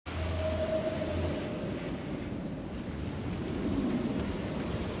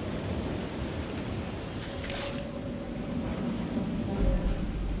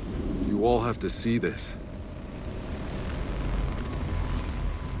all have to see this.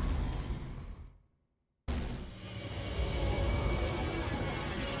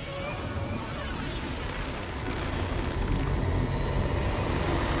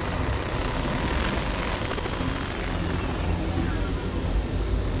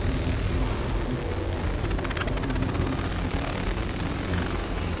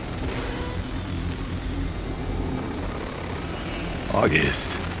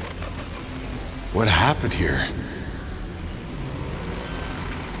 August. What happened here?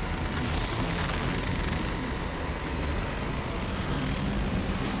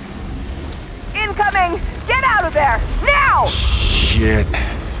 Incoming! Get out of there! Now! Shit.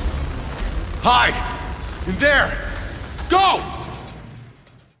 Hide! In there! Go!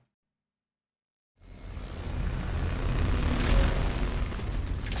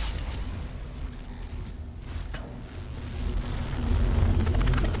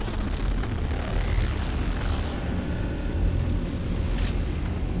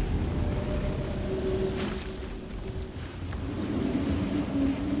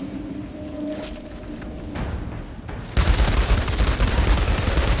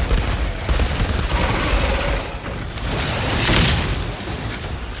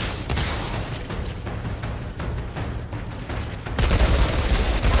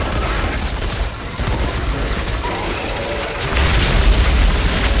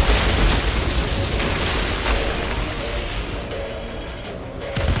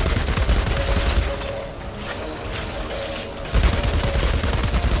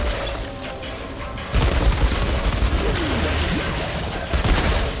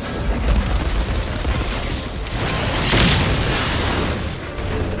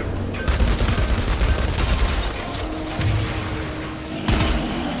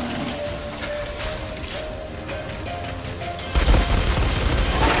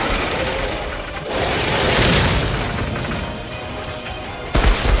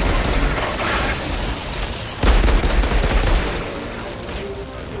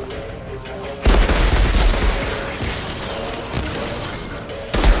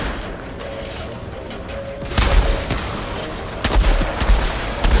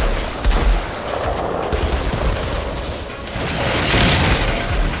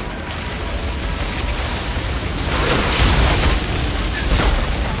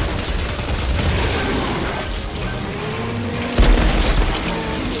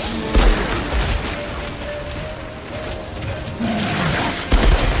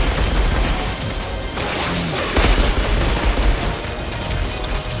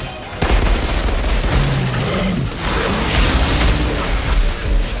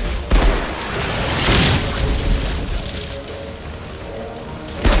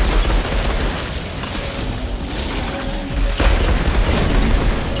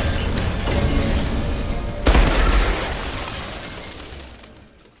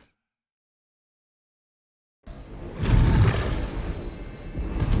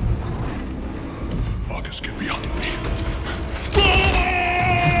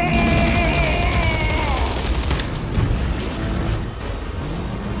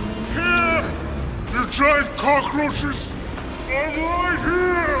 Giant cockroaches! I'm right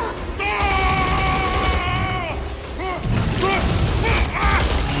here!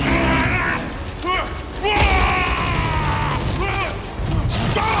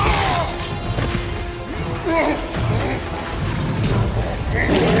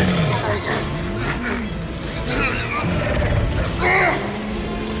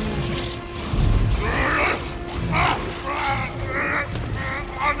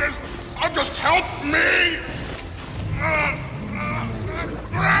 Just help me!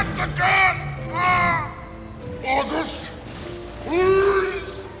 Grab the gun! August!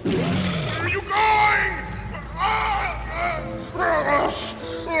 Please! Where are you going?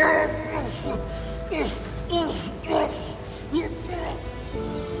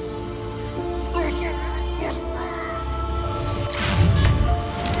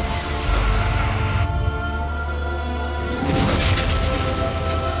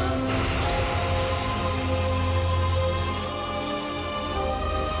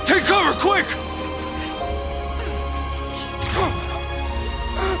 Take cover, quick!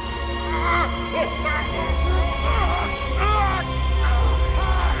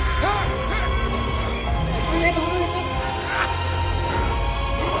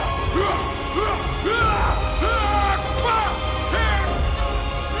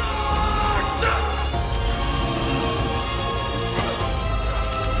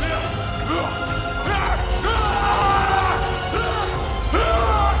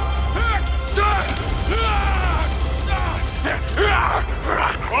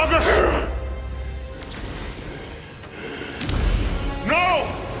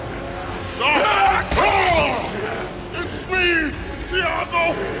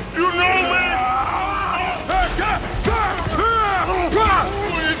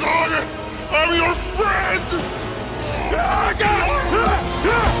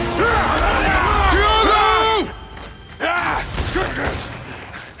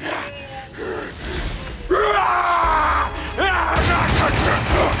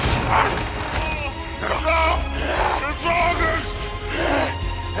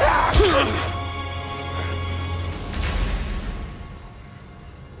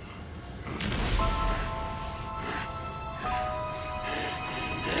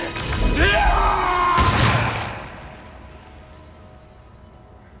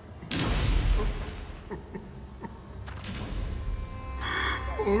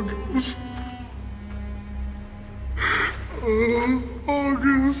 August.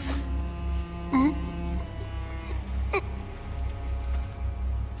 August.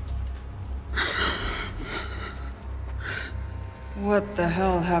 What the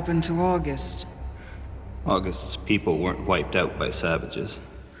hell happened to August? August's people weren't wiped out by savages.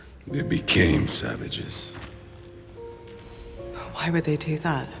 They became savages. Why would they do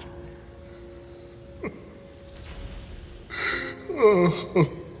that?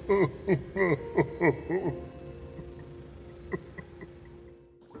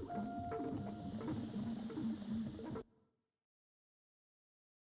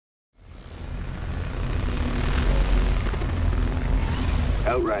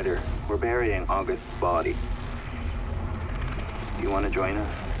 Outrider, we're burying August's body. Do you want to join us?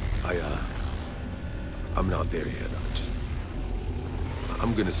 I'm not there yet.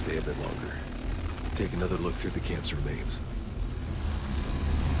 I'm gonna stay a bit longer. Take another look through the camp's remains.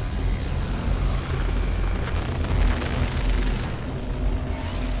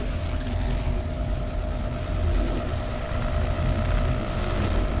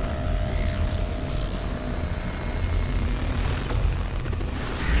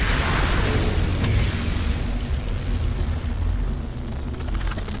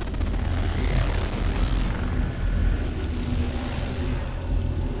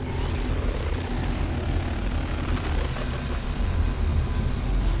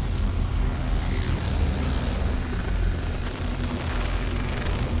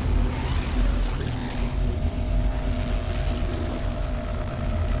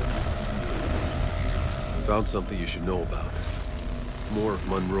 Found something you should know about. More of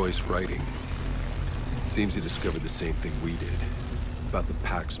Monroy's writing. Seems he discovered the same thing we did. About the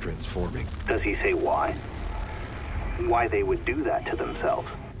Pax transforming. Does he say why? Why they would do that to themselves?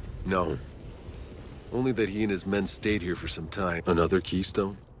 No. Only that he and his men stayed here for some time. Another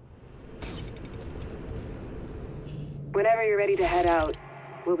keystone? Whenever you're ready to head out,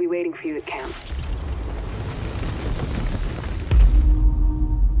 we'll be waiting for you at camp.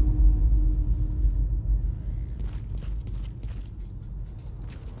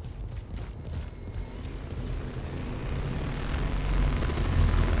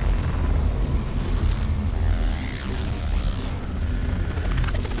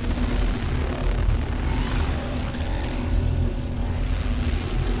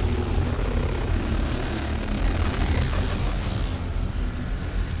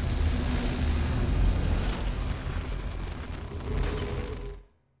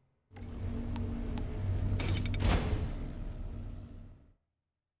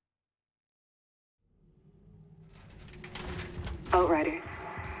 Outrider,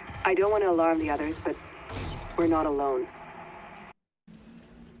 I don't want to alarm the others, but we're not alone.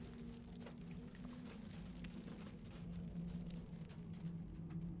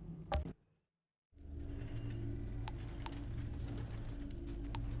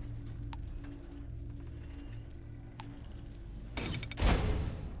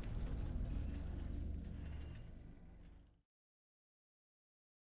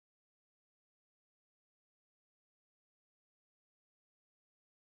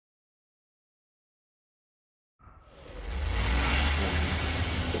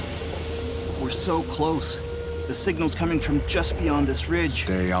 We're so close. The signal's coming from just beyond this ridge.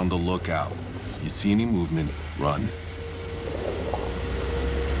 Stay on the lookout. You see any movement, run.